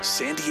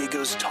San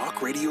Diego's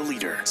talk radio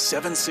leader,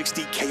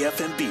 760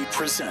 KFMB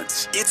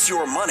presents It's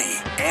Your Money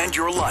and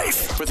Your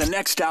Life. For the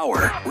next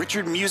hour,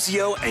 Richard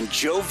Musio and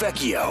Joe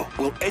Vecchio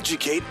will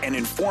educate and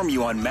inform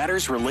you on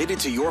matters related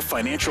to your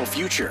financial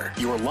future,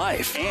 your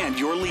life, and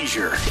your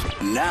leisure.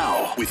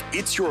 Now, with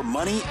It's Your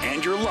Money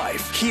and Your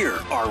Life, here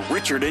are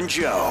Richard and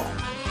Joe.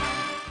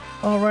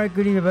 All right,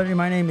 good evening, everybody.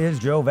 My name is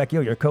Joe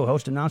Vecchio, your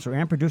co-host, announcer,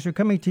 and producer,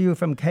 coming to you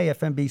from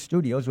KFMB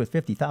Studios with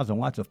 50,000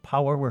 watts of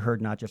power. We're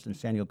heard not just in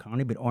San Diego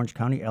County, but Orange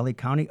County, LA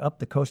County, up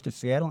the coast of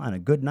Seattle, on a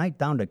good night,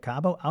 down to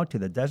Cabo, out to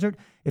the desert.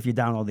 If you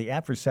download the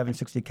app for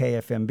 760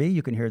 KFMB,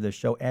 you can hear the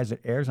show as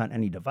it airs on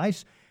any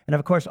device. And,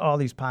 of course, all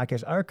these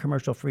podcasts are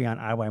commercial-free on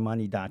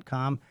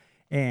iYmoney.com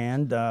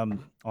and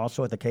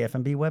also at the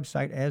KFMB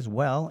website as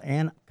well,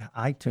 and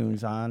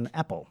iTunes on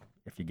Apple,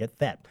 if you get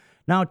that.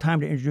 Now, time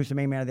to introduce the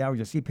main man of the hour.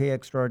 He's a CPA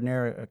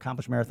extraordinaire,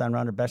 accomplished marathon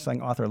runner,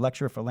 best-selling author,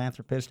 lecturer,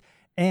 philanthropist,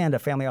 and a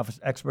family office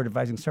expert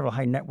advising several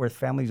high-net-worth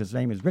families. His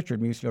name is Richard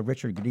Musio.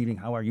 Richard, good evening.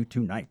 How are you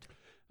tonight?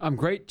 I'm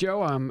great,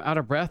 Joe. I'm out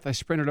of breath. I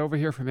sprinted over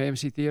here from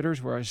AMC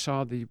Theaters where I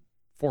saw the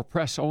for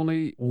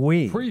press-only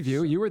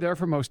preview. You were there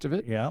for most of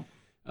it. Yeah.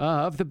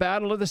 Of The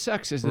Battle of the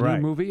Sexes, the new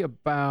movie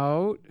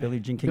about Billie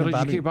Jean King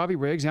and Bobby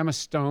Riggs, Emma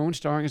Stone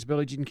starring as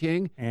Billie Jean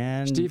King,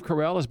 and Steve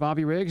Carell as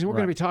Bobby Riggs. And we're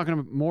going to be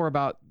talking more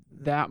about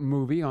that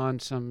movie on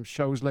some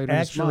shows later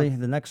this month. Actually,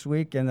 the next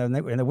week and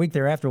the week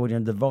thereafter, we're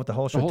going to devote the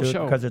whole show to it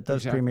because it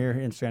does premiere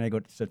in San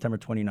Diego September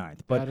 29th.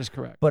 That is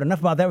correct. But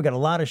enough about that. We've got a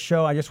lot of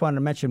show. I just wanted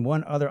to mention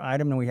one other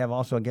item, and we have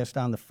also a guest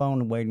on the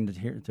phone waiting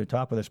to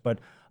talk with us. But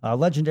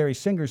legendary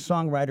singer,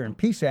 songwriter, and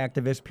peace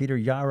activist Peter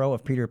Yarrow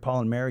of Peter, Paul,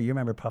 and Mary. You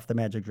remember Puff the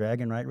Magic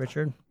Dragon, right,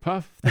 Richard?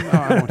 Puff? No,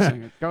 I won't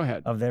sing it. Go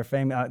ahead. Of their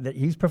fame.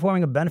 He's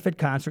performing a benefit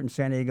concert in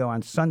San Diego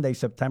on Sunday,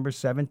 September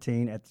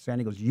 17 at San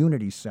Diego's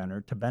Unity Center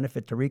to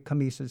benefit Tariq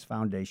Khamis's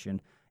foundation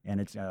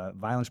and its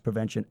violence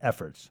prevention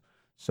efforts.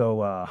 So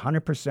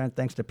 100%,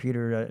 thanks to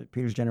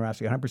Peter's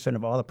generosity, 100%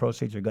 of all the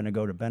proceeds are going to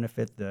go to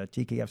benefit the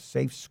TKF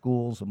Safe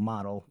Schools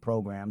model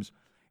programs.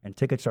 And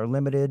tickets are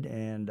limited,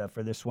 and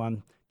for this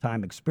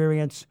one-time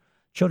experience,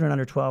 children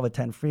under 12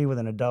 attend free with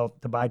an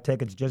adult. To buy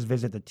tickets, just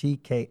visit the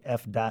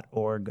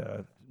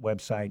tkf.org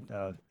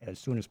website as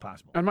soon as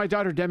possible. And my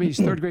daughter Demi's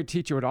third-grade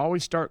teacher would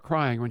always start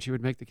crying when she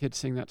would make the kids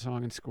sing that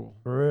song in school.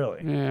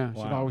 Really? Yeah,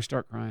 wow. She'd always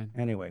start crying.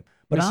 Anyway,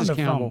 but Mrs. on the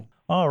Campbell. phone.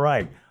 All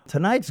right.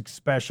 Tonight's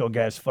special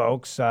guest,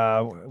 folks,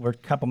 we're a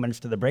couple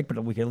minutes to the break,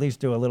 but we can at least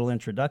do a little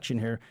introduction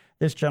here.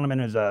 This gentleman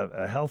is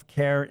a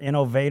healthcare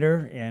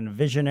innovator and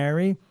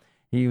visionary.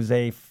 He was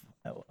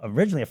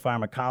originally a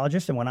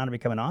pharmacologist and went on to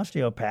become an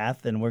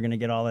osteopath, and we're going to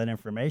get all that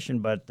information,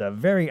 but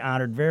very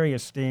honored, very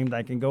esteemed.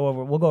 We'll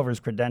go over his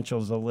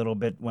credentials a little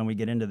bit when we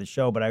get into the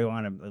show, but I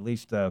want to at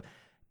least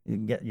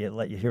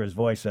let you hear his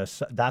voice.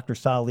 Dr.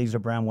 Saul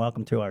Lieser-Brown,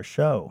 welcome to our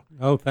show.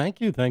 Oh, thank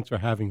you. Thanks for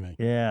having me.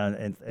 Yeah.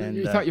 And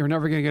you thought you were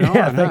never going to get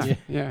on, thanks, huh?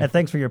 Yeah. And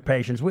thanks for your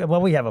patience.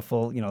 We have a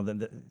full,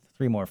 the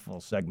 3 more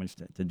full segments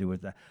to do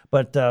with that.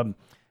 But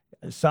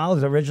Saul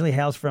is originally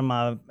hails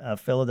from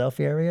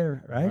Philadelphia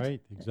area, right?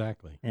 Right,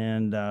 exactly.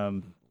 And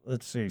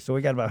let's see. So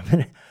we got about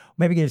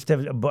maybe get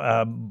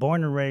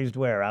born and raised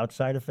where?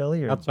 Outside of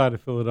Philly? Or? Outside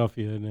of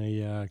Philadelphia in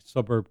a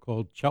suburb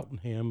called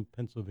Cheltenham,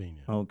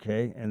 Pennsylvania.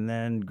 Okay. And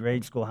then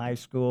grade school, high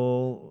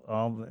school,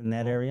 all in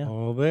that area?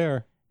 All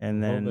there.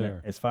 And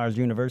then as far as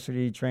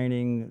university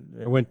training?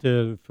 I went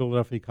to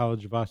Philadelphia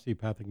College of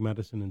Osteopathic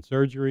Medicine and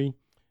Surgery.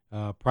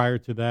 Prior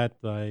to that,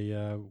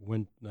 I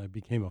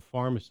became a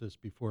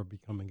pharmacist before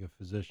becoming a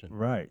physician.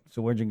 Right.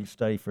 So where'd you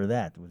study for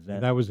that?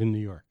 That was in New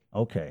York.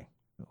 Okay.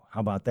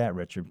 How about that,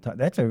 Richard?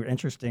 That's an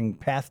interesting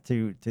path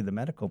to the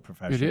medical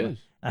profession. It is.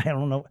 I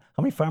don't know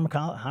how many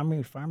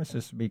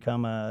pharmacists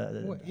become a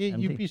MD?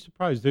 You'd be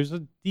surprised. There's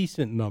a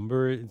decent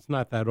number. It's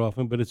not that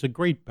often, but it's a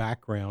great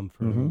background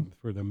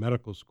for the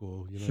medical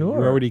school. Sure.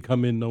 You already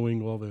come in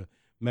knowing all the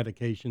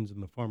medications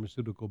and the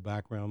pharmaceutical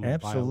background.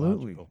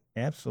 Absolutely.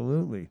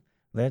 Absolutely.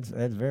 That's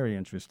very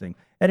interesting.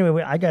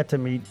 Anyway, I got to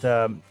meet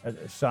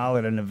Saul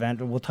at an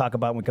event. We'll talk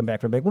about when we come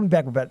back from break. We'll be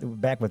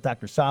back with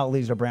Dr. Saul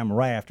Lieser-Brown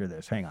right after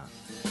this. Hang on.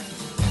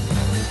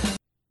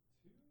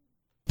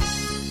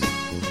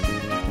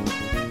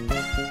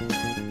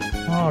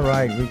 All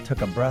right, we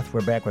took a breath.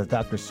 We're back with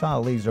Dr.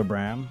 Saul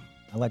Lieser-Brown.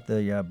 I like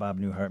the Bob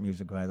Newhart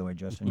music, by the way,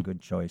 Justin. Good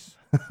choice.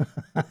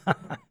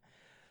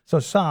 So,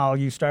 Saul,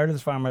 you started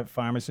as a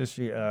pharmacist.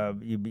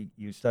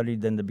 You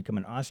studied then to become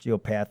an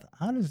osteopath.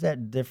 How does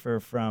that differ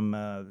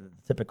from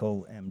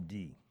typical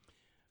MD?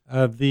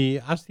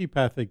 The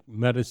osteopathic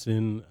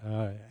medicine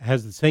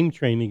has the same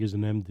training as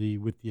an MD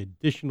with the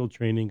additional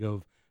training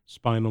of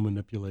spinal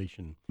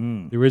manipulation.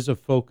 There is a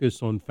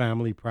focus on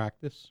family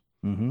practice,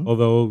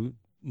 although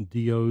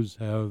DOs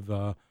have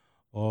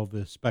all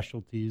the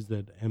specialties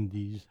that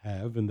MDs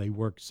have, and they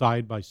work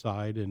side by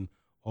side in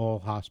all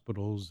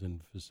hospitals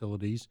and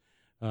facilities.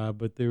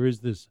 But there is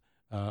this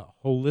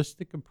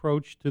holistic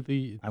approach to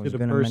the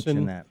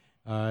person,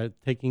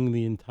 taking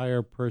the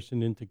entire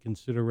person into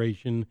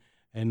consideration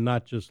and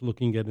not just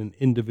looking at an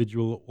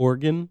individual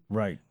organ.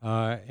 Right.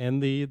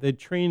 And the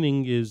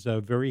training is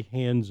very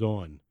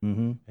hands-on.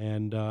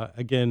 And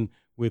again,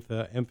 with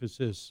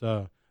emphasis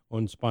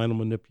on spinal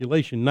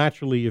manipulation.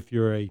 Naturally, if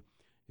you're a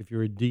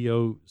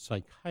DO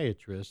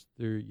psychiatrist,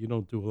 you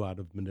don't do a lot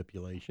of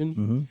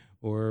manipulation,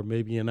 or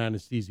maybe an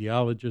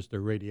anesthesiologist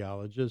or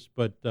radiologist,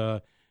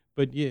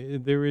 but yeah,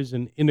 there is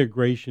an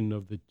integration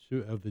of the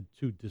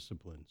two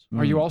disciplines.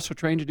 Are you also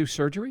trained to do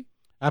surgery?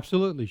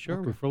 Absolutely, sure.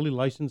 Okay. We're fully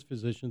licensed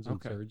physicians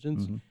and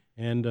surgeons,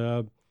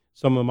 and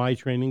some of my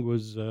training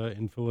was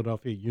in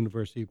Philadelphia,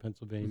 University of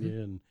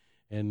Pennsylvania,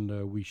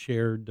 and we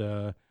shared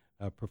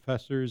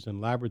professors and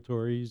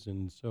laboratories,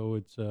 and so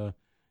it's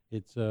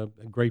a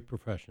great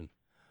profession.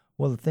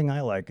 Well, the thing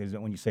I like is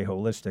that when you say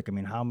holistic, I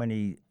mean, how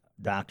many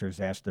doctors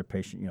ask their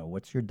patient,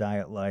 what's your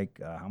diet like?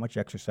 How much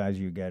exercise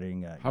are you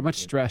getting? How much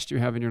stress do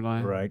you have in your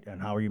life? Right,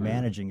 and how are you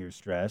managing your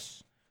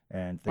stress?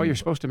 And you're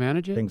supposed to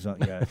manage it?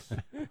 Yes.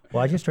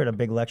 Well, I just heard a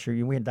big lecture.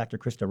 We had Dr.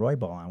 Krista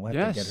Roybal on. We'll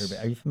have to get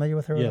her. Are you familiar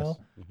with her at all?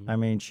 I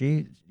mean,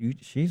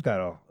 she's got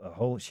a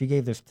whole. She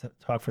gave this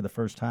talk for the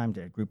first time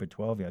to a group of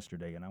 12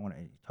 yesterday, and I want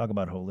to talk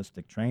about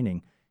holistic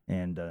training.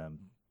 And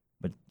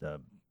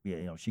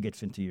she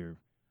gets into your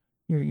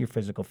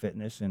physical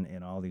fitness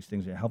and all these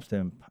things. It helps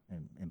to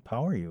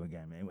empower you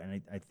again.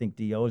 And I think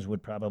DOs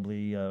would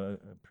probably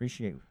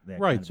appreciate that.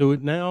 Right. So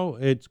now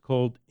it's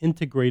called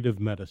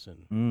integrative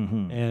medicine.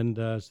 And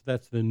so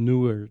that's the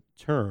newer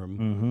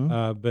term.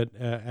 But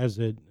as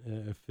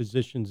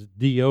physicians,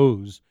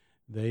 DOs,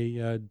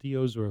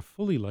 DOs are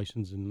fully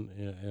licensed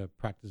in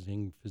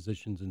practicing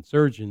physicians and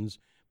surgeons.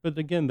 But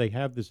again, they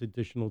have this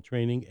additional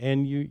training,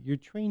 and you're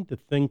trained to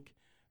think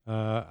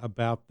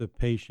about the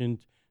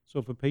patient. So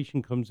if a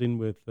patient comes in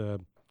with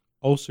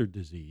ulcer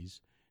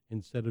disease,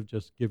 instead of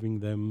just giving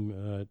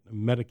them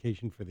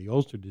medication for the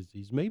ulcer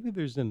disease, maybe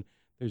there's an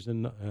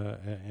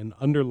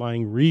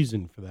underlying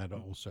reason for that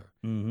ulcer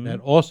that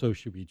also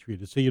should be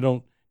treated. So you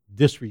don't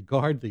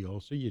disregard the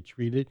ulcer, you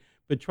treat it,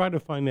 but try to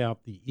find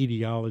out the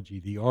etiology,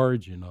 the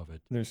origin of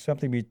it. There's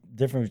something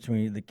different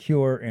between the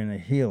cure and the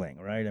healing,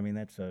 right? I mean,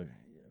 that's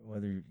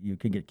whether you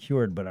can get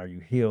cured, but are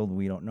you healed?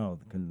 We don't know.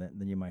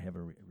 Then you might have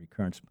a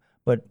recurrence.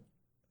 But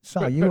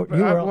Sal,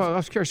 I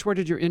was curious, where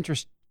did your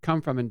interest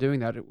come from in doing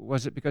that?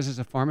 Was it because as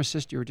a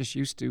pharmacist you were just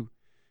used to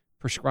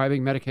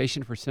prescribing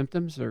medication for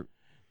symptoms? Or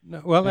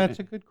no, well, that's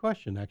a good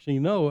question, actually.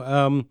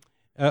 No,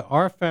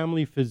 our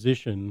family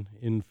physician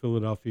in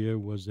Philadelphia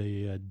was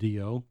a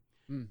DO,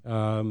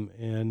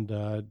 and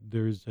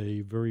there's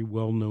a very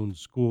well-known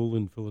school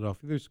in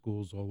Philadelphia. There's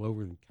schools all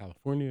over in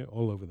California,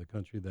 all over the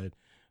country that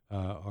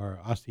are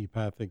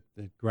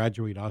that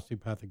graduate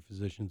osteopathic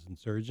physicians and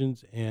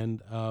surgeons,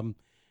 and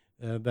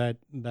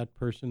that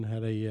person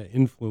had a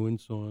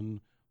influence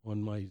on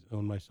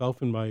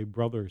myself, and my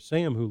brother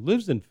Sam, who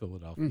lives in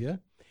Philadelphia,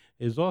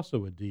 is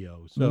also a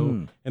DO.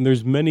 So and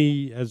there's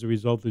many DOs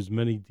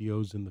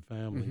in the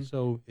family.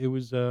 So it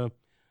was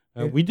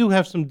we do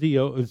have some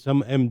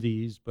some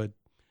MDs, but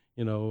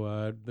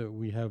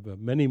we have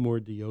many more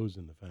DOs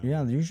in the family.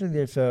 Yeah, usually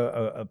there's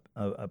a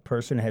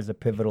person has a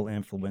pivotal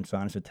influence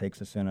on us. It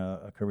takes us in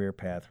a career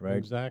path, right?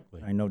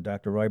 Exactly. I know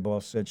Dr.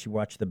 Roybal said she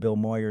watched the Bill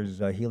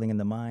Moyers Healing in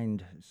the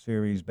Mind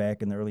series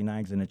back in the early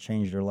 90s, and it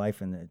changed her life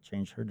and it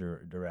changed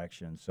her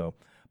direction. So,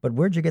 but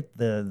where'd you get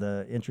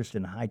the interest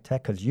in high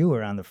tech? Because you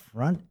were on the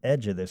front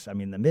edge of this. I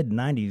mean, the mid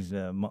 90s,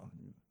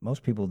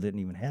 most people didn't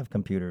even have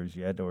computers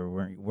yet, or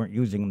weren't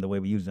using them the way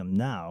we use them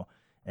now.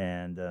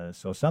 And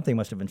so something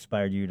must have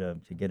inspired you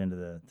to get into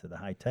the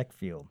high-tech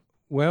field.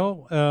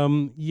 Well,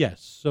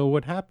 yes. So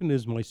what happened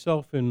is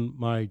myself and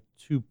my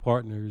two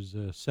partners,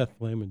 Seth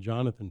Flam and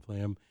Jonathan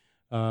Flam,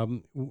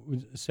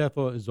 Seth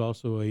is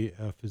also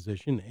a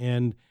physician,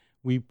 and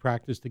we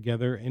practiced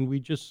together, and we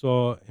just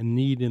saw a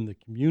need in the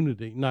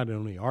community, not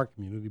only our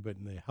community, but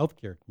in the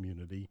healthcare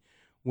community,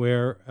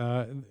 where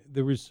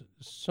there was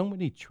so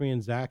many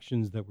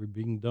transactions that were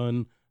being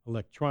done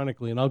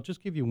electronically. And I'll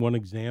just give you one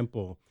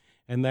example,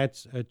 and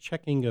that's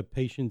checking a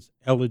patient's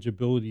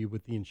eligibility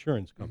with the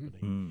insurance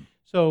company.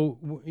 So,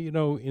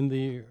 in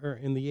the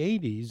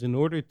 80s, in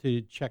order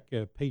to check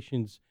a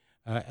patient's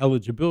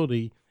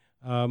eligibility,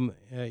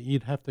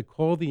 you'd have to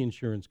call the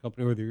insurance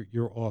company, or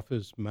your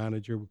office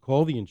manager would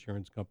call the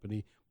insurance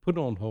company, put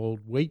on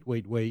hold, wait,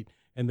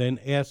 and then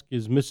ask,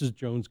 is Mrs.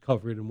 Jones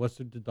covered, and what's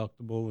the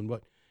deductible, and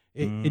what.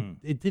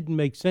 It didn't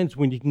make sense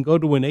when you can go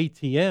to an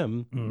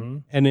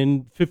ATM and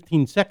in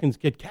 15 seconds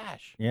get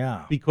cash.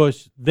 Yeah.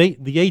 Because the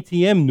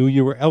ATM knew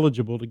you were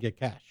eligible to get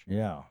cash.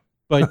 Yeah.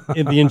 But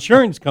in the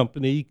insurance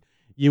company,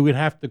 you would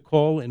have to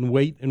call and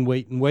wait.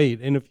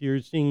 And if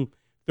you're seeing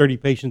 30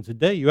 patients a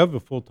day, you have a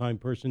full-time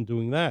person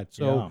doing that.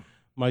 So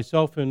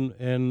myself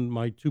and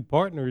my two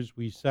partners,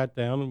 we sat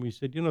down and we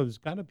said, there's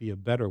got to be a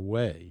better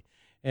way.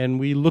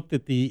 And we looked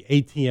at the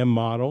ATM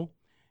model,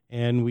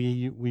 and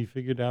we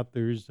figured out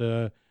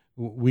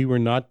we were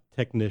not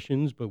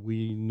technicians, but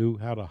we knew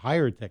how to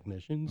hire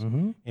technicians,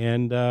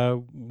 and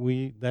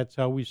that's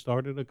how we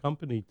started a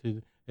company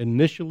to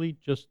initially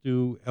just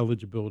do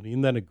eligibility,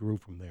 and then it grew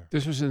from there.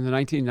 This was in the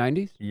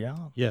 1990s? Yeah.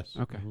 Yes.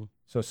 Okay.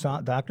 So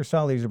Dr.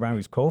 Saul Lieserbaum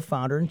was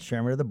co-founder and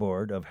chairman of the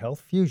board of Health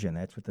Fusion.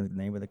 That's what the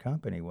name of the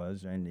company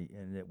was, and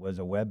it was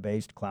a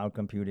web-based cloud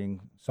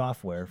computing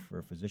software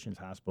for physicians,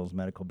 hospitals,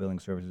 medical billing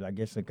services. I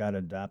guess it got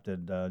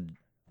adopted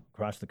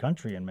across the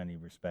country in many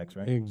respects,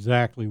 right?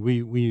 Exactly.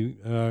 We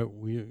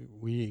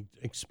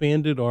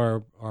expanded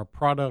our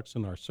products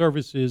and our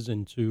services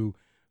into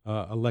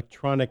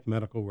electronic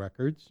medical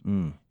records,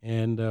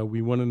 and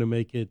we wanted to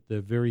make it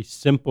very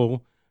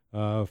simple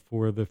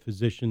for the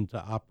physician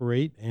to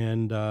operate.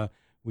 And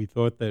we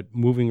thought that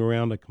moving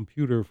around a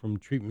computer from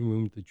treatment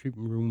room to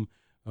treatment room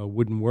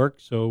wouldn't work,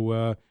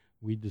 so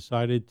we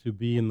decided to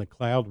be in the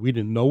cloud. We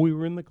didn't know we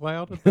were in the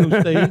cloud at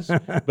those days,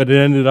 but it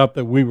ended up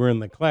that we were in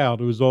the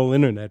cloud. It was all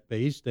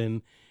internet-based,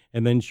 and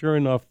then sure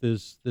enough,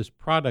 this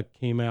product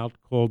came out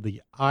called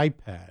the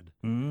iPad,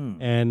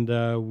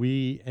 and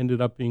we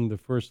ended up being the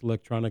first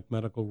electronic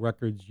medical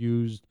records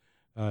used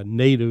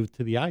native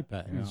to the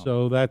iPad. Yeah.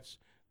 So that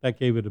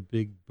gave it a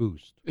big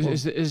boost.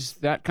 Is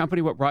that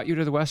company what brought you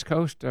to the West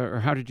Coast, or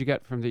how did you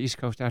get from the East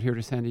Coast out here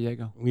to San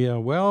Diego? Yeah,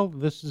 well,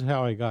 this is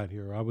how I got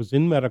here. I was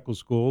in medical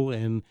school,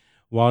 and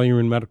while you're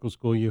in medical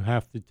school, you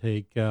have to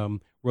take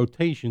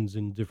rotations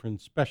in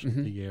different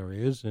specialty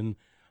areas, and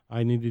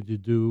I needed to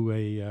do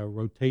a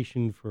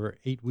rotation for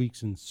 8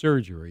 weeks in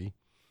surgery,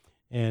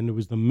 and it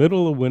was the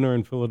middle of winter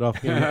in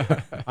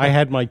Philadelphia. I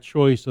had my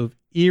choice of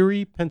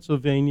Erie,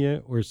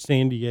 Pennsylvania, or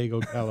San Diego,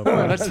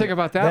 California. Let's think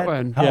about that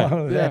one.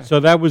 Yeah. So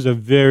that was a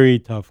very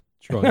tough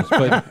choice.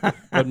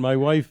 But my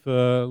wife,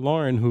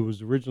 Lauren, who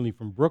was originally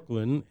from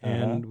Brooklyn,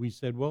 and we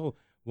said, well,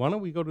 why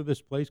don't we go to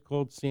this place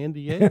called San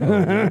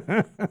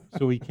Diego?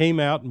 So we came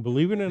out, and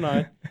believe it or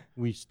not,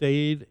 we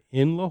stayed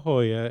in La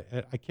Jolla.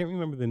 I can't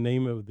remember the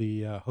name of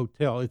the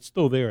hotel. It's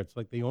still there. It's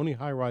like the only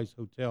high-rise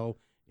hotel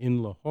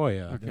in La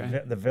Jolla.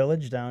 Okay. The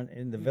Village, down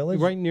in the Village?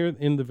 Right near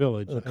in the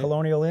Village. The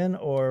Colonial Inn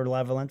or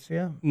La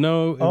Valencia?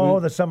 No.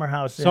 The Summer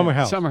House Inn. Summer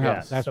House. Summer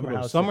House. That's what it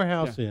was. Summer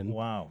House Inn.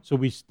 Wow. So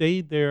we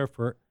stayed there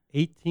for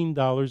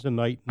 $18 a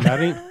night.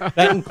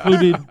 That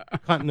included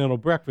continental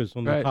breakfast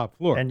on the top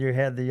floor. And you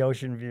had the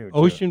ocean view, too.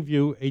 Ocean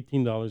view,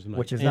 $18 a night.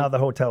 Which is now the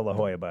Hotel La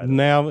Jolla, by the way.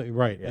 Now,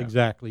 right,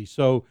 exactly.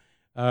 So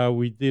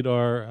we did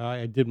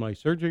I did my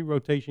surgery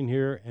rotation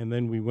here, and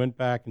then we went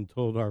back and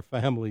told our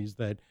families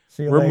that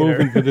we're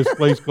moving to this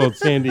place called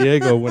San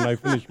Diego when I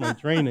finished my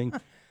training,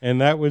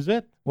 and that was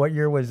it. What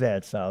year was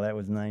that, Sal? That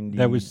was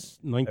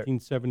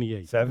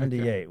 1978.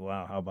 78. Okay.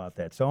 Wow, how about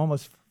that? So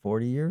almost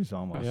 40 years,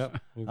 almost. Yep,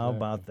 exactly. How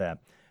about that?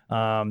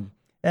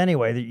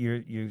 Anyway,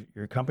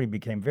 your company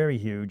became very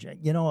huge.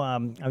 You know,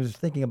 I was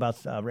thinking about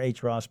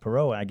H. Ross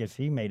Perot. I guess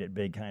he made it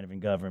big kind of in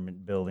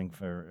government building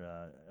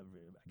for,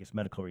 I guess,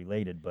 medical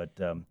related, but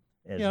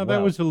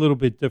that was a little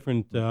bit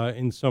different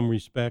in some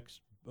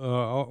respects.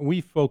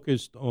 We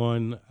focused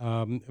on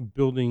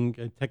building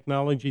a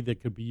technology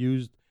that could be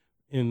used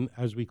in,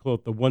 as we call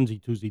it, the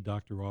onesie-twosie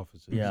doctor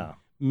offices. Yeah.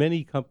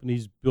 Many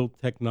companies built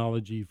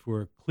technology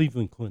for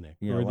Cleveland Clinic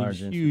or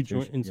these huge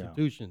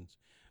institutions.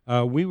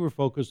 We were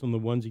focused on the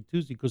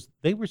onesie-twosie because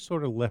they were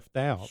sort of left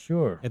out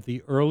at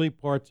the early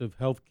parts of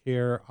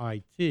healthcare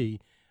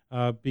IT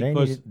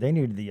because they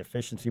needed the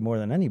efficiency more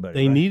than anybody.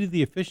 They needed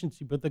the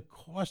efficiency, but the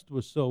cost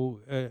was so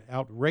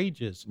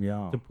outrageous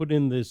to put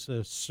in this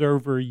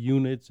server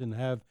units and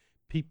have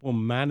people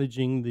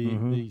managing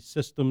the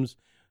systems.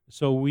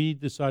 So we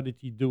decided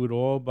to do it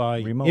all by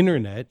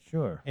internet.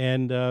 Sure.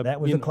 And that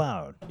was the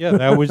cloud. Yeah,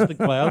 that was the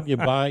cloud. You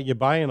buy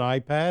an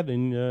iPad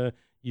and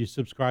you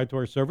subscribe to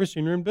our service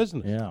and you're in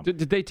business. Yeah.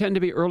 Did they tend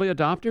to be early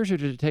adopters, or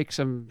did it take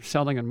some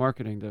selling and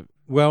marketing to?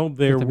 Well,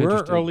 there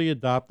were early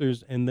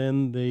adopters, and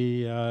then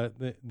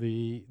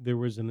there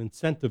was an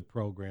incentive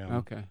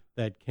program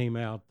that came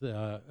out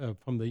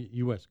from the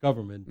U.S.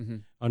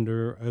 government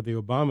under the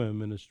Obama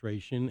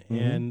administration,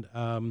 and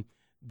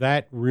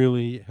that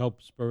really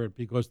helped spur it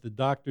because the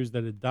doctors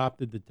that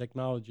adopted the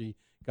technology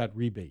got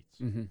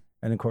rebates.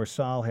 And of course,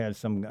 Saul has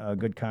some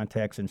good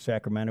contacts in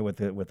Sacramento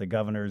with the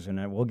governors,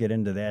 and we'll get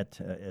into that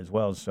as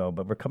well. So,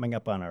 but we're coming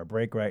up on our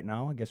break right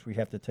now. I guess we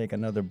have to take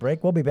another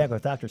break. We'll be back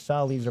with Dr.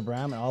 Saul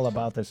Lieserbaum and all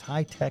about this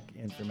high-tech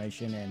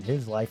information and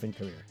his life and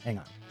career. Hang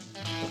on.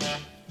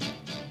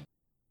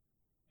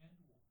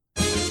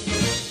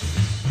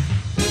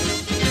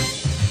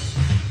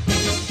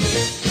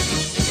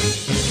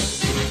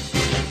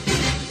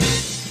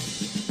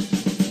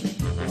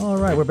 All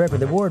right, we're back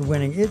with the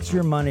award-winning It's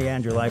Your Money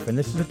and Your Life, and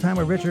this is a time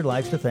where Richard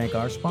likes to thank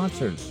our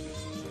sponsors.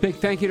 Big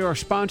thank you to our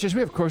sponsors.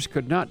 We, of course,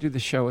 could not do the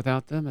show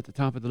without them. At the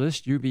top of the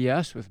list,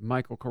 UBS with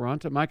Michael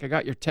Caranta. Mike, I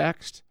got your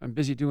text. I'm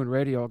busy doing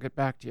radio. I'll get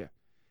back to you.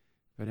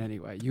 But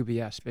anyway,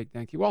 UBS, big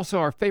thank you. Also,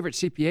 our favorite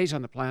CPAs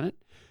on the planet.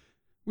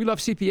 We love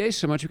CPAs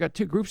so much, we've got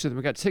two groups of them.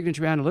 We've got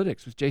Signature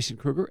Analytics with Jason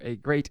Kruger, a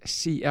great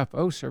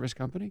CFO service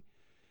company,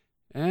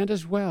 and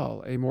as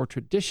well, a more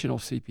traditional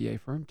CPA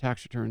firm,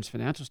 tax returns,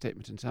 financial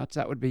statements, and such.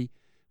 That would be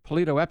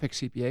Polito Epic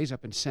CPAs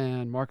up in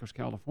San Marcos,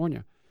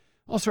 California.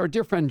 Also, our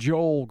dear friend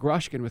Joel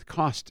Grushkin with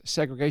Cost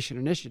Segregation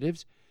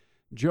Initiatives.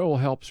 Joel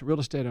helps real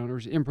estate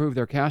owners improve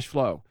their cash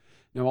flow.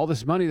 Now, all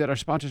this money that our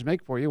sponsors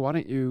make for you, why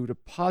don't you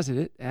deposit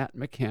it at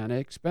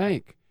Mechanics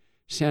Bank?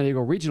 San Diego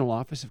Regional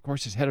Office, of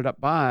course, is headed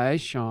up by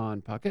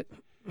Sean Puckett,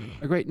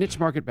 a great niche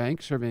market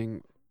bank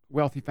serving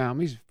wealthy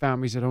families,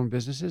 families that own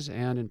businesses,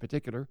 and in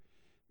particular,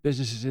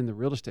 businesses in the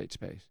real estate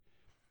space.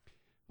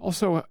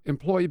 Also,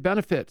 employee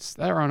benefits.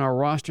 They're on our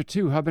roster,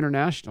 too. Hub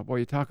International. Boy,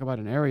 you talk about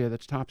an area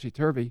that's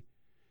topsy-turvy.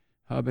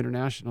 Hub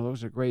International,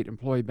 those are a great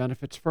employee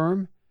benefits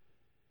firm.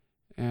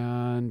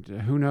 And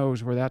who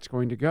knows where that's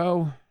going to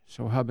go.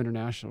 So Hub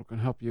International can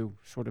help you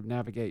sort of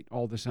navigate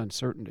all this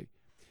uncertainty.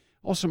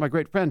 Also, my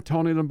great friend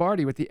Tony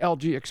Lombardi with the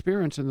LG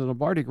Experience in the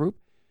Lombardi Group,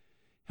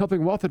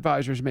 helping wealth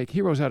advisors make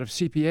heroes out of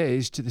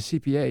CPAs to the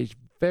CPA's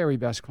very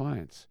best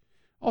clients.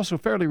 Also,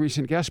 fairly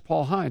recent guest,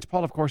 Paul Hines.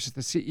 Paul, of course, is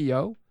the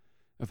CEO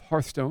of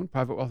Hearthstone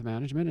Private Wealth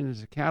Management and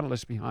is a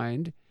catalyst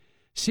behind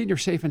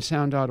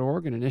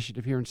SeniorSafeandSound.org, an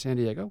initiative here in San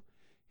Diego,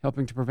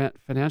 helping to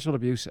prevent financial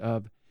abuse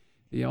of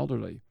the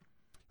elderly.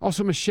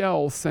 Also,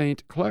 Michelle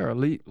St. Clair,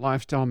 Elite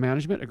Lifestyle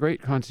Management, a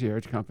great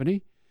concierge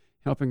company,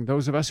 helping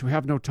those of us who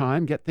have no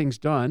time get things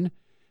done.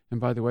 And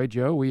by the way,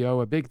 Joe, we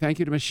owe a big thank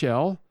you to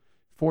Michelle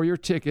for your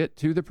ticket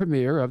to the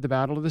premiere of The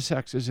Battle of the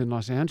Sexes in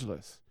Los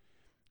Angeles,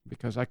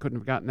 because I couldn't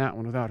have gotten that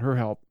one without her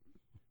help.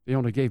 They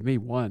only gave me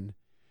one.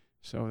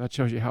 So that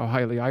shows you how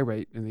highly I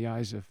rate in the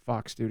eyes of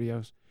Fox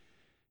Studios.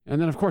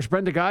 And then, of course,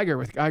 Brenda Geiger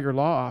with Geiger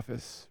Law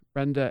Office.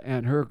 Brenda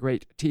and her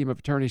great team of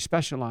attorneys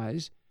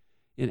specialize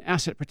in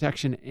asset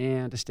protection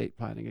and estate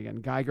planning. Again,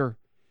 Geiger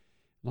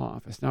Law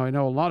Office. Now, I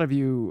know a lot of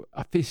you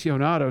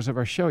aficionados of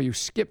our show, you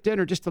skip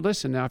dinner just to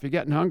listen now if you're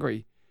getting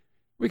hungry.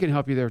 We can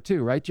help you there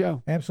too, right,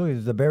 Joe? Absolutely.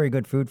 There's the Very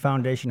Good Food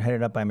Foundation,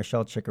 headed up by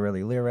Michelle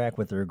Ciccarelli-Lirac,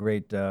 with their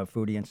great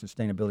foodie and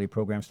sustainability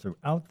programs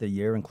throughout the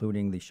year,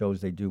 including the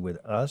shows they do with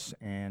us,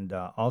 and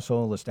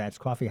also Lestat's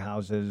Coffee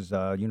Houses,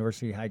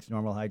 University Heights,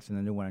 Normal Heights, and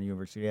the new one on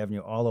University Avenue,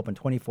 all open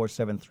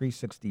 24/7,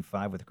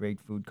 365 with great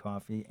food,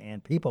 coffee,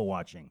 and people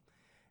watching.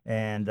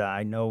 And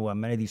I know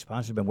many of these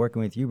sponsors have been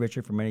working with you,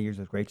 Richard, for many years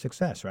with great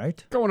success,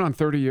 right? Going on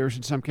 30 years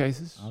in some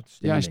cases.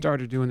 Outstanding. Yeah, I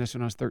started doing this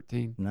when I was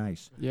 13.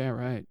 Nice. Yeah,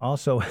 right.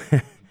 Also,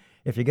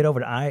 if you get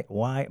over to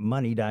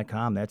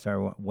iymoney.com, that's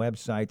our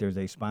website. There's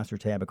a sponsor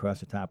tab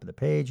across the top of the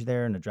page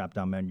there. In the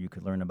drop-down menu, you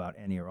can learn about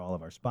any or all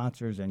of our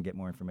sponsors and get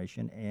more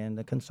information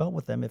and consult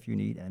with them if you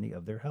need any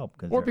of their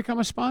help. Or become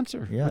a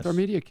sponsor with our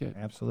media kit.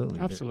 Absolutely.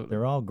 Absolutely.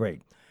 They're all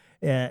great.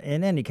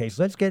 In any case,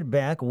 let's get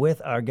back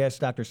with our guest,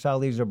 Dr. Saul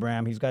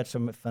Lieser-Bram. He's got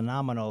some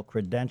phenomenal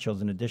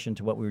credentials in addition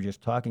to what we were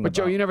just talking about. But,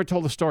 Joe, you never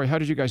told the story. How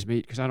did you guys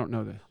meet? Because I don't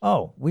know this.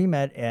 Oh, we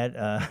met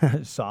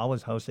at, Saul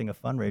was hosting a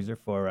fundraiser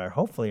for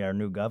hopefully our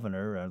new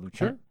governor,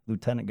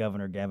 Lieutenant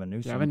Governor Gavin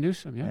Newsom. Gavin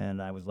Newsom, yeah. And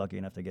I was lucky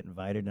enough to get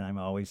invited, and I'm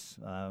always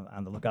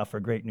on the lookout for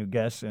great new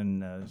guests,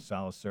 and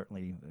Saul is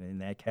certainly in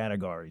that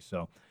category.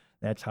 So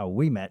that's how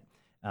we met.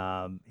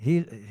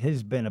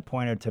 He's been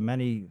appointed to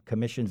many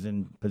commissions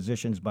and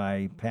positions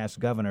by past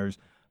governors,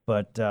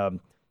 but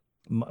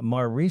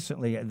more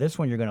recently, this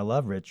one you're going to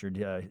love,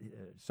 Richard.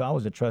 Saul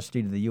was a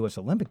trustee to the U.S.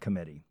 Olympic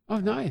Committee. Oh,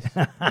 nice.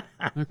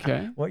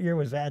 Okay. What year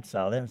was that,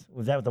 Saul?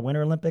 Was that the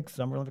Winter Olympics,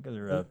 Summer Olympics?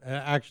 Or,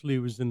 Actually, it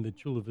was in the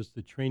Chula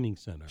Vista Training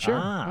Center.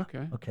 Sure.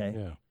 Okay.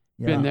 Yeah.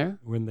 Been there?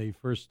 When they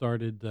first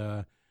started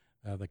the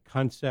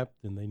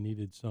concept, and they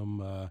needed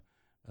some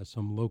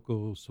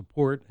local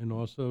support and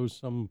also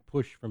some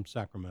push from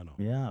Sacramento.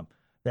 Yeah.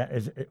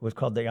 It was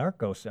called the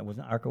Arcos.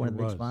 Wasn't Arco one of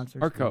the big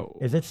sponsors? Arco.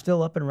 Is it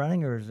still up and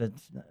running, or is it?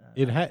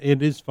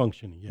 It is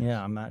functioning. Yes.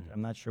 Yeah, I'm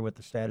not sure what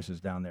the status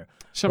is down there.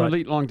 Some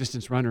elite long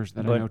distance runners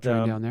that I know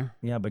train down there.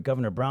 Yeah, but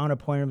Governor Brown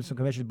appointed him to some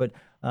commissions. But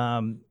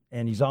and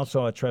he's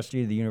also a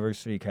trustee of the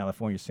University of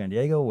California, San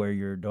Diego, where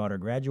your daughter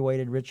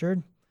graduated,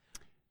 Richard.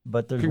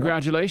 But there's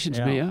congratulations,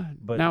 Mia.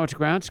 But now it's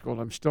grad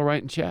school. I'm still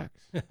writing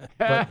checks.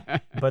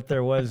 but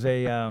there was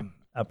a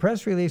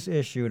press release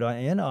issued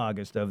in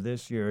August of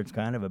this year. It's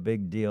kind of a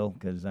big deal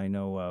because I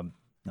know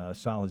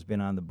Saul has been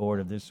on the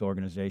board of this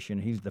organization.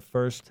 He's the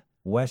first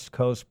West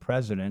Coast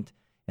president,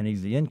 and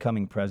he's the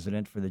incoming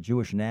president for the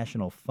Jewish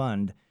National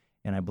Fund.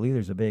 And I believe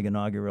there's a big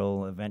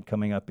inaugural event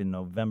coming up in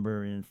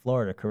November in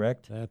Florida,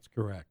 correct? That's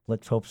correct.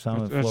 Let's hope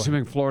some of Florida.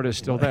 Assuming Florida is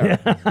still there.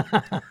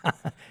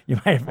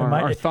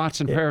 Our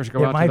thoughts and prayers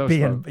go out to those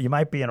folks. You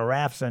might be in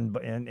rafts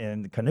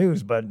and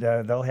canoes, but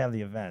they'll have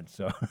the event.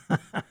 So,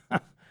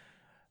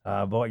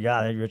 but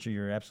yeah, Richard,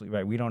 you're absolutely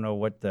right. We don't know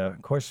what of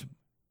course,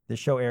 the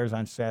show airs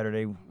on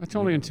Saturday. It's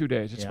only in 2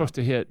 days. It's supposed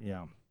to hit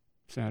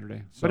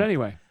Saturday. So, but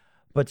anyway.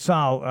 But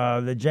Saul,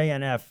 the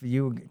JNF,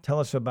 you tell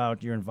us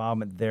about your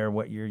involvement there,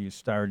 what year you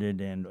started,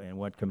 and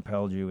what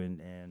compelled you,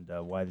 and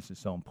why this is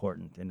so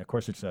important. And of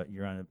course,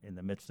 you're in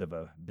the midst of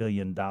 $1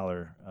 billion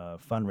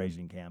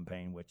fundraising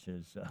campaign, which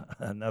is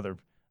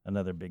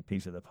another big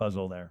piece of the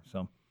puzzle there.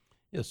 So,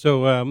 yeah.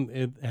 So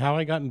how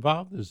I got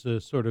involved is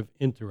sort of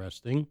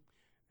interesting.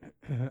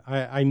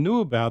 I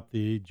knew about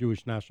the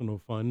Jewish National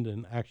Fund,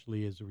 and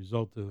actually, as a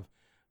result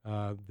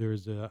of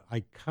there's an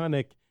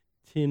iconic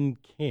tin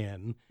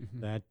can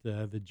that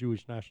the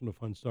Jewish National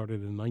Fund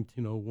started in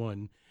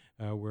 1901,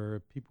 where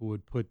people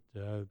would put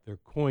their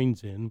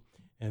coins in,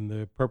 and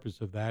the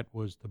purpose of that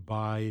was to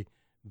buy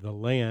the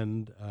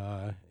land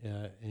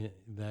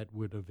that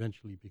would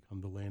eventually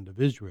become the land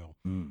of Israel,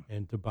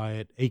 and to buy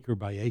it acre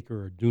by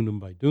acre or dunam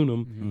by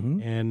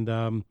dunam.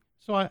 And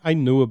so I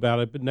knew about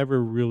it, but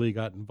never really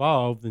got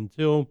involved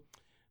until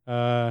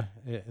a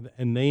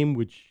name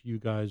which you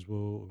guys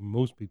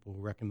most people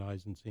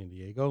recognize in San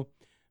Diego,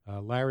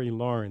 Larry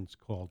Lawrence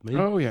called me.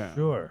 Oh, yeah.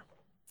 Sure.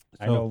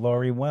 I know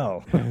Lori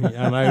well.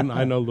 And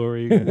I know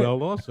Lori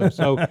well also.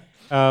 So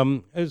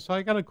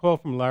I got a call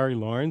from Larry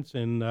Lawrence,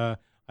 and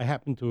I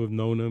happen to have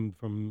known him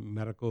from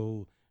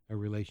medical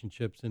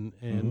relationships.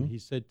 And he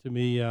said to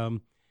me,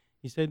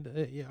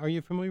 are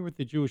you familiar with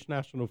the Jewish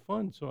National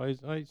Fund? So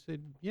I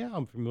said, yeah,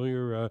 I'm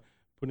familiar,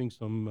 putting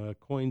some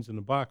coins in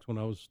a box when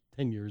I was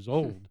 10 years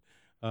old.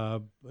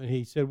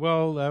 He said,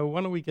 well,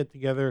 why don't we get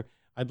together?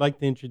 I'd like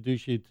to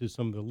introduce you to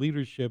some of the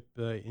leadership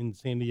in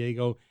San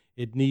Diego.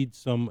 It needs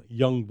some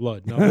young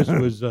blood. Now, this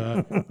was,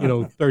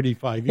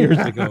 35 years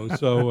ago,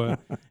 so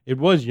it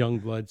was young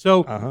blood.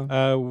 So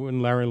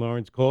when Larry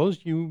Lawrence calls,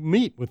 you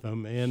meet with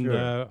them. And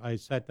I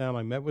sat down,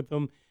 I met with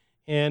them,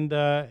 and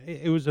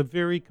it was a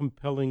very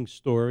compelling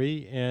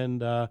story.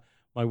 And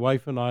my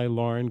wife and I,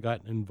 Lauren,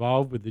 got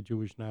involved with the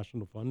Jewish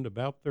National Fund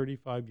about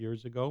 35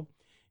 years ago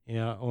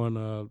on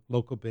a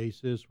local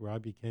basis, where I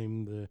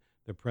became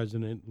the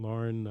president.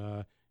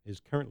 Lauren is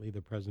currently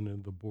the president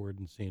of the board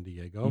in San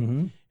Diego.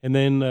 And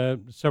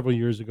then several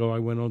years ago, I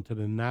went on to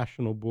the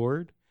national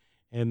board.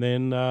 And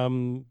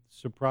then,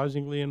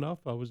 surprisingly enough,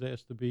 I was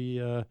asked to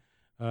be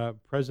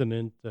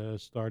president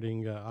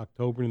starting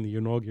October, and the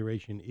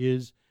inauguration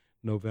is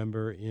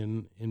November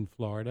in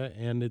Florida.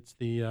 And it's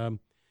the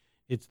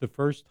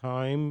first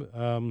time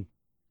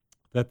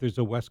that there's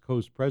a West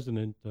Coast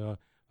president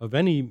of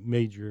any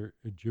major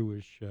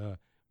Jewish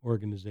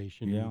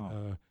organization.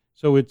 Yeah.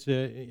 So it's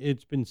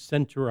been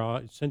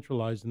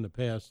centralized in the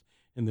past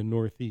in the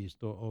Northeast,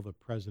 all the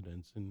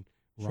presidents, and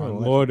Ron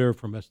Lauder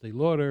from Estee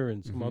Lauder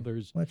and some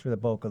others. Well, that's where the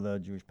bulk of the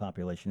Jewish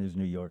population is,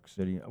 New York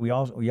City. We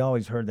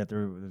always heard that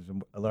there's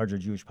a larger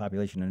Jewish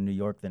population in New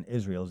York than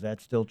Israel. Is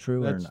that still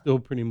true? That's or not? still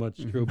pretty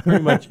much true.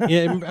 Pretty much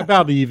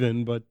about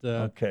even, but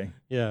Okay.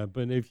 yeah.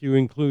 But if you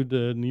include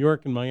New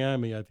York and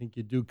Miami, I think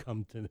you do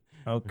come to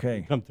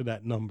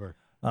that number.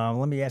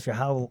 Let me ask you,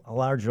 how a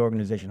large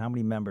organization, how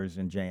many members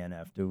in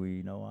JNF? Do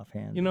we know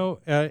offhand?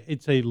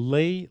 It's a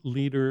lay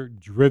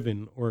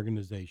leader-driven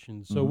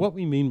organization. So what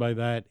we mean by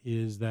that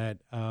is that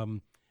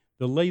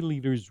the lay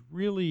leaders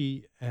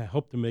really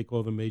help to make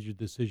all the major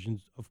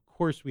decisions. Of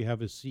course, we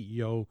have a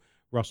CEO,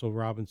 Russell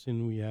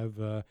Robinson. We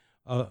have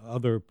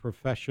other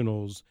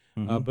professionals.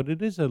 But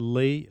it is a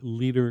lay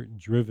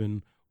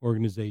leader-driven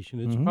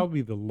organization. It's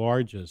probably the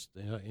largest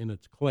in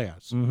its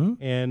class.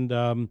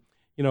 And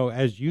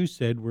as you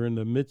said, we're in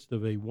the midst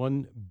of a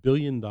 $1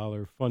 billion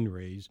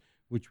fundraise,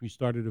 which we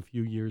started a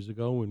few years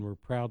ago, and we're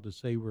proud to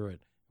say we're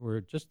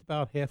just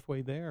about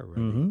halfway there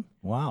already.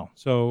 Wow.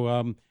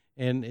 So,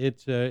 and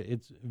it's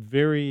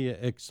very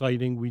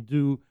exciting. We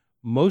do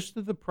most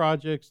of the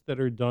projects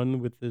that are done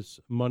with this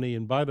money.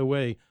 And by the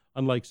way,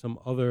 unlike some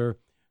other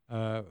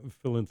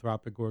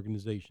philanthropic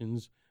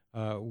organizations,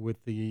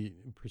 with the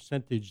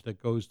percentage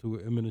that goes to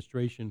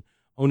administration,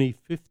 only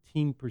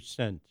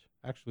 15%,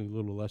 actually a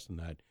little less than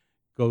that,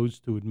 goes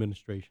to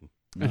administration.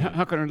 And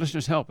how can our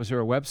listeners help? Is there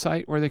a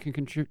website where they can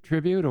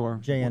contribute, or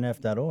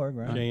JNF.org,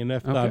 right?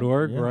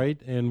 JNF.org, Okay. right?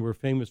 And we're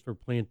famous for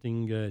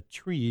planting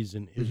trees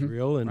in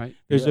Israel. And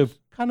there's Yes. a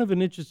kind of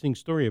an interesting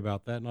story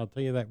about that, and I'll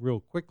tell you that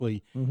real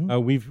quickly.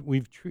 We've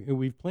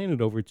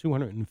planted over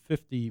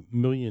 250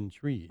 million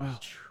trees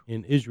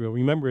in Israel.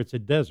 Remember, it's a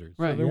desert,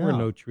 so there were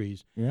no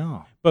trees.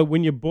 Yeah. But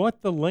when you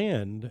bought the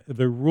land,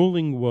 the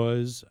ruling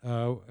was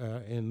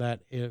in that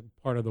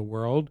part of the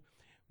world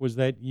was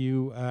that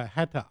you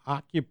had to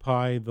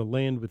occupy the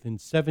land within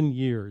 7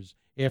 years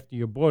after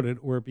you bought it,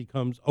 or it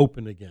becomes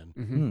open again,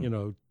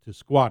 to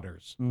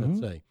squatters,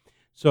 let's say.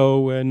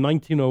 So in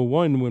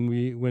 1901,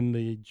 when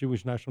the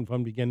Jewish National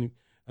Fund began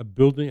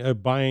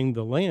buying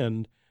the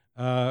land,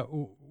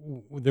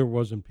 there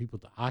wasn't people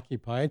to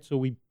occupy it, so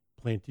we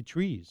planted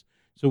trees.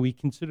 So we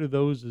consider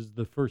those as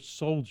the first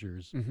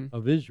soldiers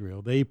of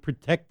Israel. They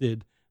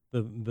protected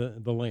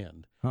the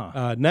land.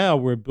 Now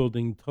we're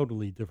building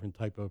totally different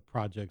type of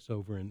projects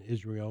over in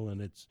Israel,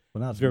 and it's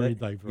very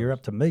diverse. You're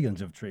up to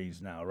millions of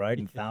trees now, right?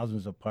 And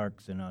thousands of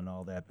parks and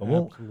all that. But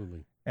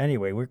Absolutely.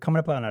 Anyway, we're coming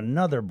up on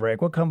another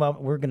break. We'll come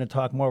up. We're going to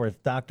talk more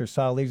with Dr.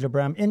 Saul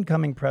Lieserbrand,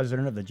 incoming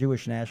president of the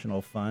Jewish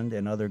National Fund,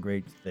 and other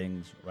great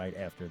things right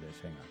after this.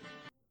 Hang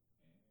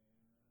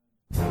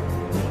on.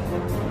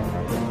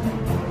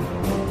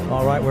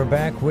 All right, we're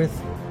back with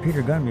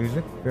Peter Gunn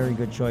music. Very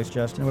good choice,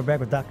 Justin. We're back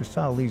with Dr.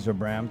 Saul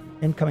Lieserbrand,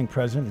 incoming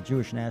president of the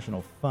Jewish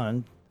National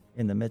Fund,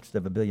 in the midst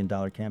of a $1 billion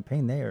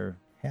campaign. They are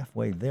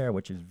halfway there,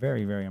 which is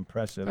very, very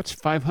impressive. that's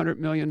 $500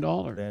 million.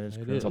 That is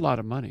correct. That's a lot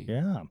of money.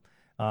 Yeah.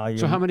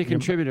 So how many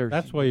contributors?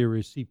 That's why you're a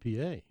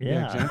CPA.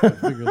 Yeah.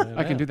 exactly. Figure that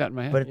I can out. do that in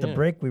my head. But at the Yeah.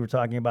 break, we were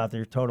talking about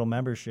their total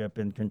membership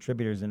and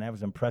contributors, and that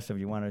was impressive.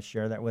 You want to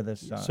share that with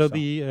us? So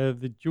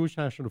the Jewish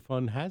National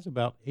Fund has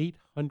about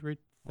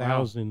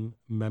 800,000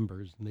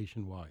 members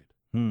nationwide.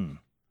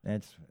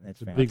 That's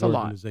It's a fantastic. big a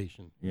lot.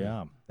 organization.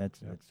 Yeah,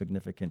 that's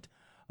significant.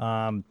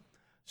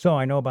 So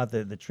I know about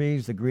the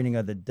trees, the greening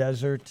of the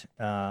desert.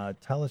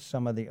 Tell us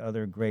some of the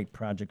other great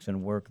projects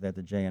and work that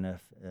the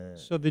JNF.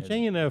 So the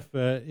JNF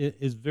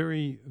is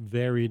very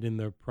varied in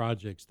their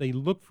projects. They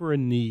look for a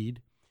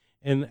need,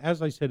 and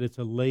as I said, it's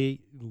a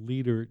lay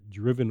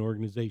leader-driven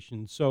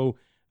organization. So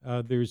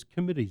there's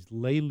committees,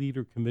 lay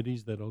leader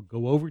committees that'll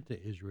go over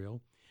to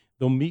Israel.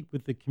 They'll meet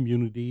with the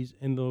communities,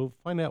 and they'll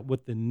find out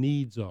what the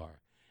needs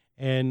are.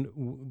 And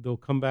they'll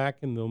come back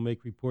and they'll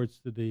make reports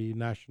to the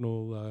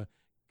national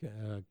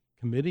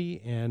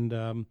committee,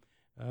 and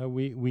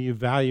we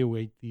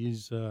evaluate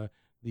these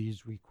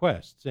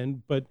requests.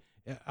 But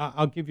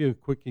I'll give you a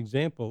quick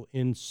example.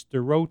 In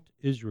Sderot,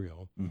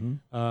 Israel,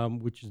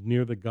 which is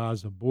near the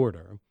Gaza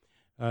border,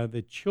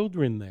 the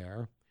children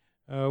there,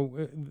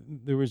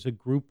 there was a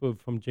group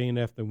from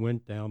JNF that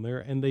went down there,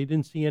 and they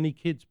didn't see any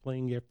kids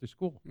playing after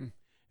school.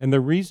 And the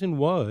reason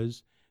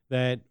was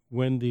that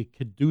when the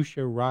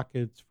Kedusha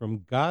rockets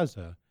from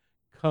Gaza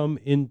come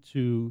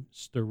into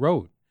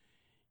Sderot,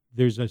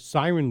 there's a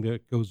siren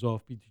that goes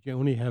off because you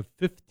only have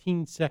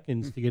 15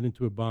 seconds to get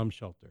into a bomb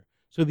shelter.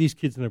 So these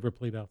kids never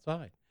played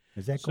outside.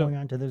 Is that going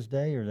on to this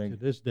day, or To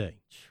this day.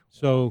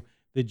 So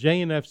the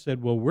JNF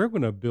said, well, we're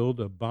going to build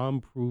a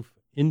bomb-proof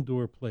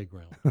indoor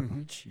playground.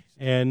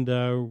 And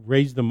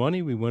raised the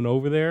money. We went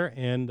over there,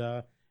 and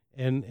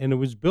it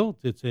was built.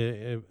 It's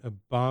a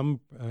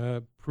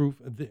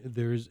bomb-proof.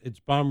 It's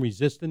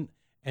bomb-resistant,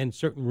 and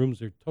certain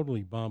rooms are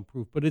totally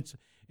bomb-proof. But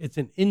it's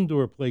an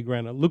indoor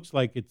playground. It looks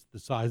like it's the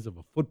size of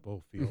a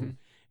football field.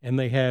 And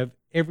they have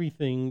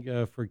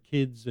everything for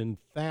kids, and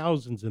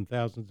thousands of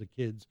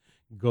kids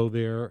go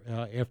there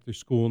after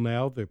school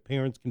now. Their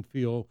parents can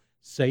feel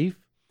safe.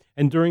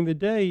 And during the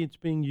day, it's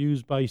being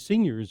used by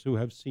seniors who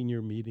have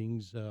senior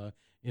meetings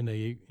in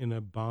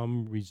a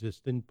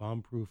bomb-resistant,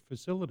 bomb-proof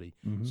facility.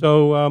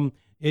 So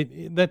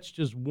that's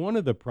just one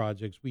of the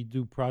projects. We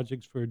do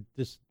projects for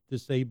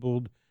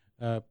disabled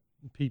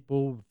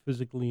people,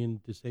 physically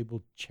and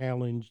disabled,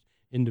 challenged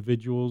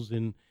individuals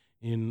in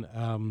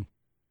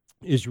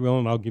Israel,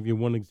 and I'll give you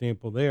one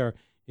example there,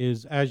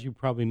 is, as you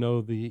probably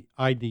know, the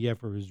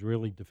IDF, or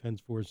Israeli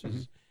Defense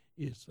Forces,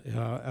 is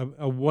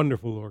a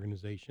wonderful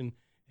organization,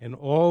 and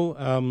all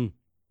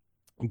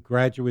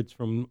graduates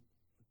from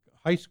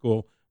high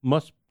school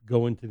must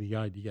go into the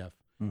IDF,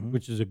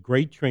 which is a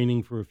great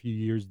training for a few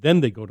years. Then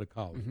they go to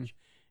college.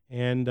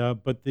 And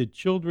but the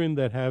children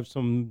that have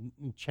some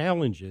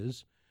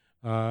challenges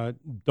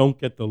don't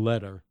get the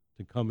letter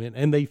to come in,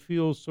 and they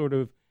feel sort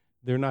of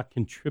they're not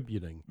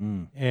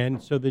contributing.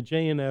 And so the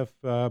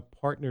JNF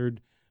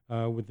partnered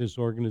with this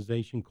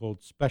organization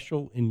called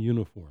Special in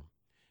Uniform.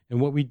 And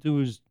what we do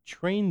is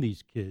train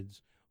these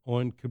kids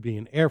on, could be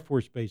an Air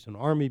Force base, an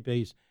Army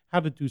base,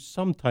 how to do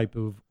some type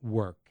of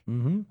work.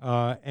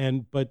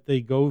 But they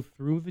go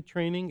through the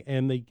training,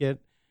 and they get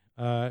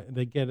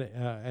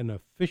an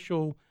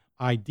official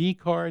ID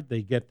card.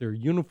 They get their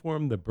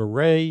uniform, the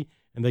beret,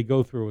 and they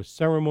go through a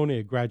ceremony,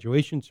 a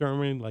graduation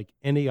ceremony, like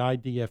any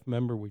IDF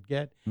member would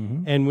get.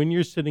 And when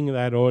you're sitting in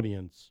that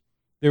audience,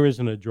 there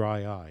isn't a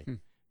dry eye,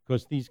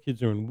 because these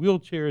kids are in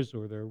wheelchairs,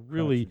 or they're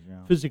really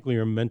physically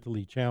or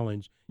mentally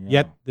challenged,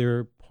 yet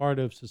they're part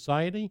of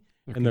society,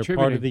 and they're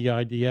part of the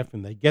IDF,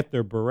 and they get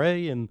their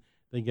beret, and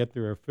they get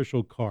their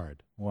official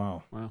card.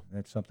 Wow.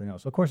 That's something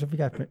else. Of course, if you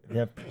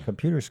have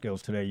computer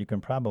skills today, you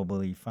can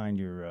probably find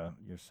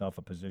yourself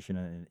a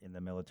position in the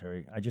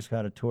military. I just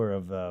got a tour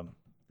of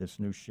this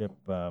new ship.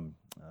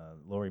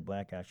 Lori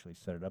Black actually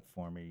set it up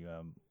for me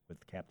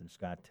with Captain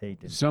Scott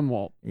Tate.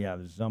 Zumwalt. Yeah,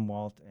 the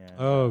Zumwalt. And,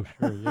 Oh,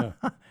 sure, yeah.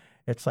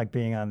 it's like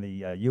being on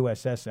the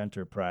USS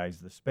Enterprise,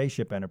 the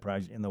spaceship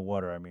Enterprise, in the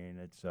water. I mean,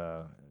 it's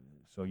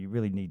so you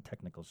really need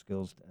technical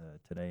skills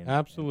today.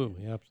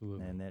 Absolutely.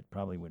 And that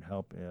probably would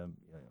help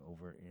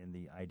over in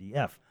the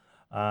IDF.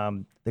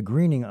 The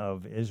greening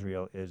of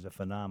Israel is a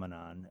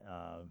phenomenon.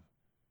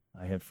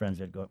 I had friends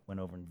that went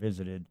over and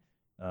visited.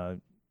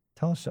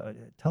 Tell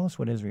us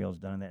what Israel's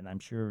done in that, and I'm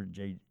sure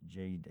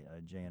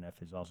JNF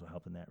has also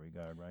helped in that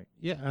regard, right?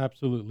 Yeah,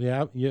 absolutely.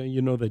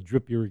 You know that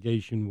drip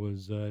irrigation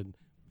was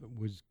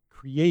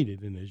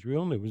created in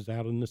Israel, and it was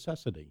out of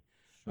necessity.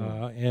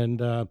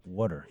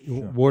 Water.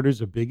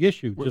 Water's a big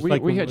issue.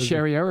 Just We had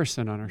Sherry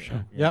Erison on our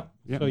show. Yep.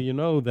 So you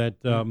know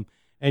that,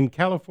 and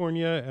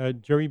California,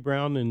 Jerry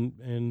Brown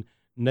and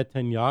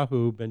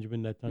Netanyahu,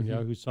 Benjamin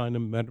Netanyahu, signed a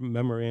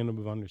memorandum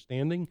of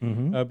understanding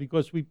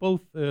because we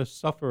both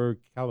suffer,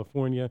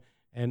 California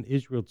and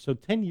Israel. So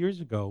 10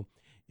 years ago,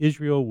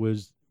 Israel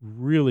was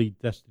really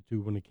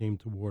destitute when it came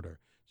to water.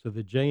 So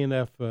the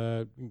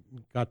JNF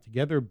got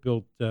together,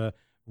 built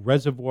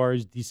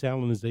reservoirs,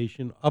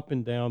 desalination up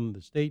and down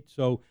the state.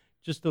 So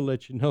just to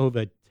let you know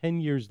that 10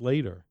 years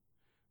later,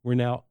 we're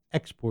now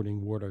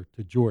exporting water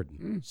to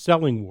Jordan,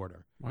 selling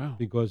water. Wow.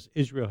 Because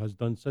Israel has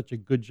done such a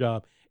good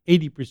job.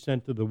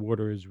 80% of the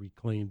water is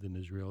reclaimed in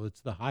Israel.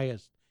 It's the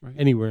highest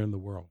anywhere in the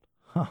world.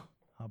 Huh.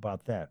 How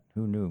about that?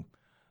 Who knew?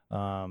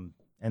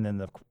 And then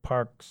the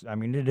parks, I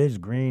mean, it is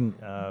green.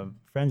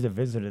 Friends have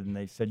visited, and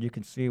they said you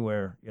can see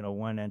where,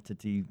 one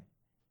entity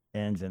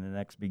ends and the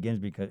next begins,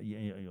 because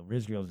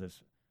Israel's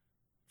this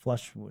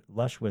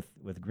lush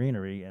with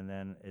greenery, and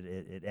then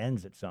it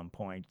ends at some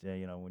point,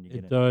 when you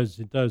get It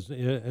does,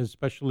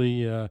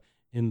 especially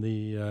in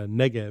the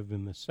Negev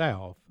in the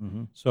south.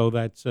 Mm-hmm. So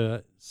that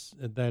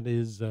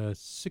is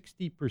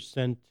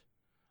 60%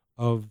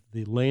 of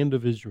the land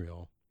of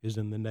Israel is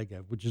in the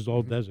Negev, which is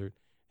all desert,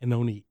 and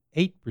only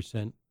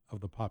 8% of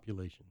the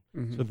population.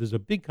 Mm-hmm. So there's a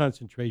big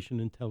concentration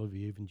in Tel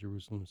Aviv and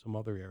Jerusalem and some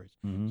other areas.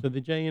 Mm-hmm. So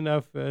the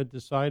JNF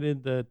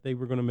decided that they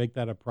were going to make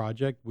that a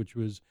project, which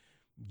was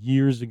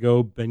years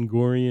ago. Ben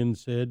Gurion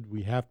said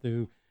we have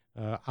to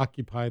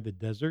occupy the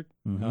desert.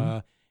 Mm-hmm.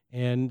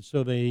 And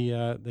so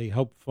they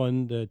help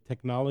fund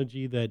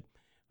technology that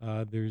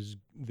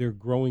they're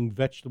growing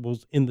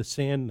vegetables in the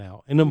sand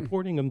now and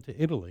importing them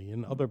to Italy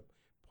and other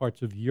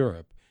parts of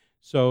Europe.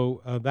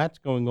 So that's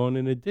going on.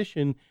 In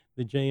addition,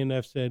 the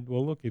JNF said,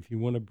 well, look, if you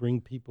want to bring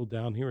people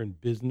down here in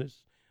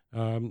business,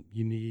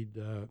 you need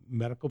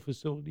medical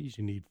facilities,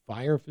 you need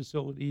fire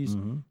facilities.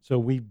 Mm-hmm. So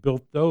we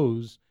built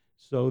those.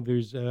 So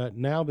there's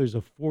now there's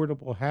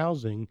affordable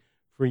housing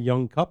for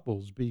young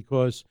couples,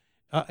 because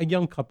a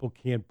young couple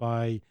can't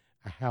buy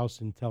a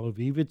house in Tel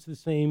Aviv. It's the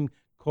same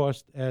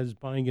cost as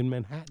buying in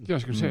Manhattan. Yeah, I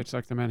was going to say, it's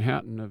like the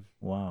Manhattan of...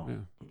 Wow. Yeah.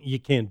 You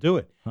can't do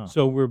it. Huh.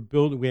 So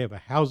we have a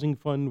housing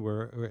fund.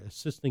 We're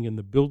assisting in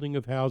the building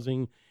of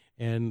housing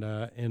and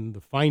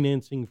the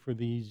financing for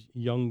these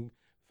young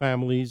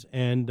families.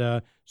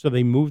 And so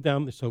they move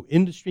down. So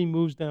industry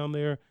moves down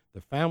there.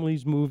 The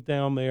families move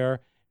down there.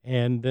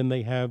 And then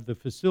they have the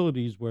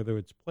facilities, whether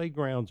it's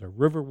playgrounds or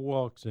river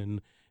walks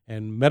and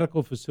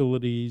medical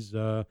facilities,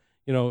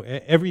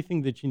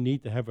 everything that you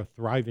need to have a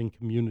thriving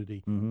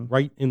community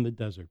right in the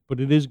desert. But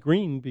it is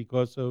green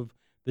because of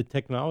the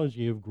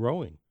technology of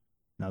growing.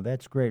 Now,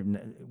 that's great.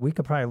 We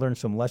could probably learn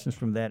some lessons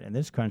from that in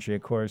this country.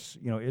 Of course,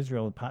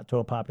 Israel,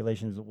 total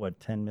population is,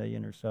 10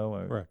 million or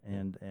so? Correct.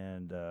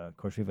 And of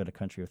course, we've got a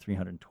country of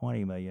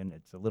 320 million.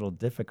 It's a little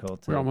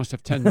difficult. We almost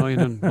have 10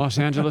 million in Los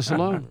Angeles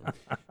alone.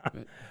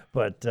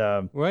 But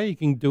Well, you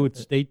can do it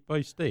state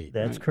by state.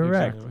 that's Right,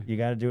 correct. exactly. You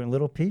got to do it in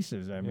little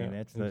pieces. I mean, Yeah,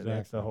 that's the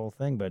exactly. whole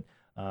thing. But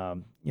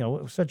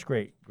such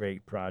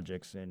great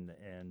projects.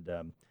 And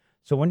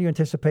so when do you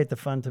anticipate the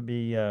fund to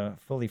be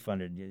fully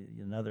funded?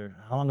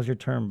 How long is your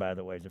term, by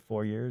the way? Is it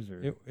 4 years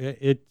or?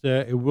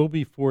 It will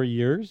be 4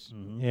 years,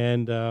 Mhm.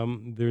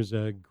 and there's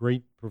a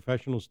great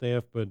professional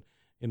staff, but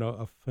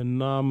a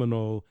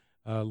phenomenal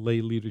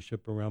lay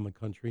leadership around the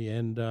country.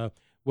 And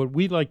what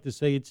we like to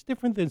say, it's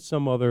different than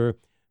some other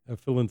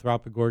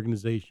philanthropic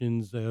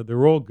organizations.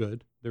 They're all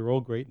good, they're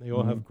all great, and they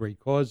all have great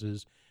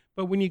causes.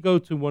 But when you go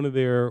to one of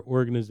their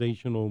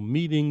organizational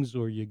meetings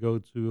or you go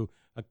to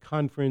a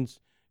conference,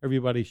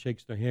 everybody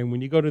shakes their hand.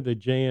 When you go to the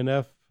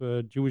JNF,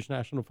 Jewish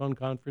National Fund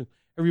Conference,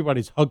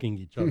 everybody's hugging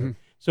each other.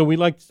 So we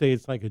like to say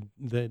it's like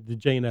the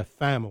JNF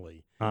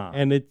family.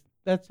 And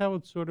that's how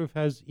it sort of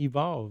has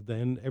evolved.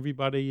 And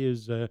everybody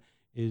is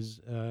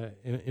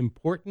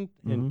important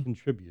and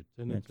contributes.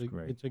 And That's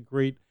great. It's a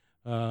great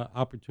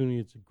opportunity.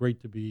 It's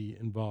great to be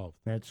involved.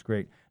 That's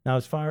great. Now,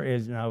 as far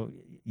as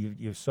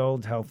you've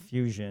sold Health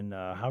Fusion.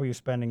 How are you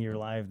spending your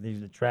life?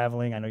 These are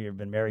traveling. I know you've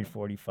been married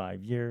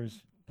 45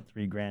 years,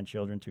 3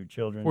 grandchildren, 2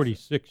 children.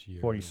 46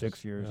 years.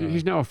 46 years.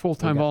 He's now a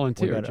full-time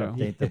volunteer, we gotta Joe.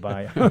 update the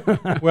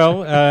bio.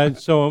 Well,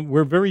 so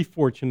we're very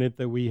fortunate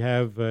that we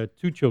have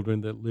 2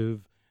 children that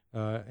live,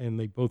 and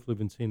they both live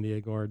in San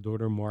Diego. Our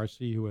daughter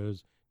Marcy, who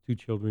has 2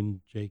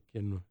 children, Jake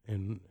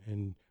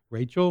and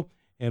Rachel,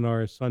 and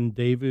our son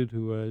David,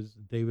 who has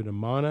David and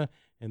Mana,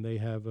 and they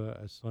have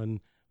a son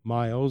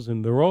Miles,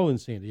 and they're all in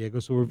San Diego.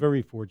 So we're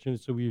very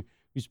fortunate. So we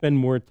spend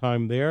more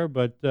time there,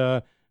 but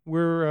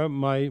we're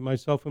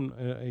myself and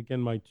again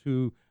my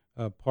 2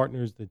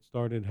 partners that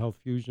started Health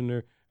Fusion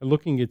are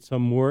looking at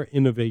some more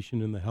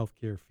innovation in the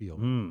healthcare field.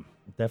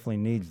 It definitely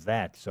needs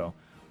that. So,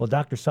 well,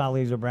 Dr.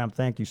 Salih Abraham,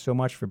 thank you so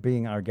much for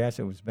being our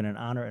guest. It's been an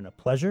honor and a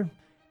pleasure.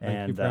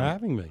 Thank you for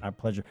having me. Our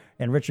pleasure.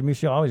 And Richard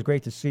Musio, always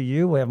great to see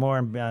you. We have more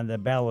on the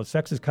Battle of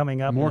Sexes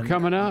coming up. More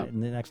coming up.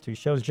 In the next 2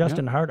 shows.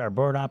 Justin Hart, our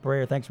board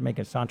operator, thanks for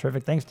making it sound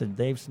terrific. Thanks to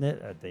Dave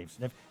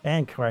Sniff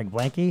and Craig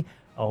Blanky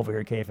over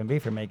here at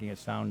KFMB for making it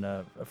sound,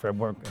 for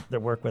their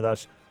work with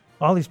us.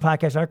 All these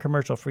podcasts are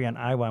commercial free on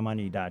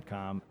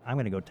iWamoney.com. I'm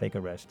going to go take a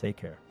rest. Take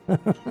care.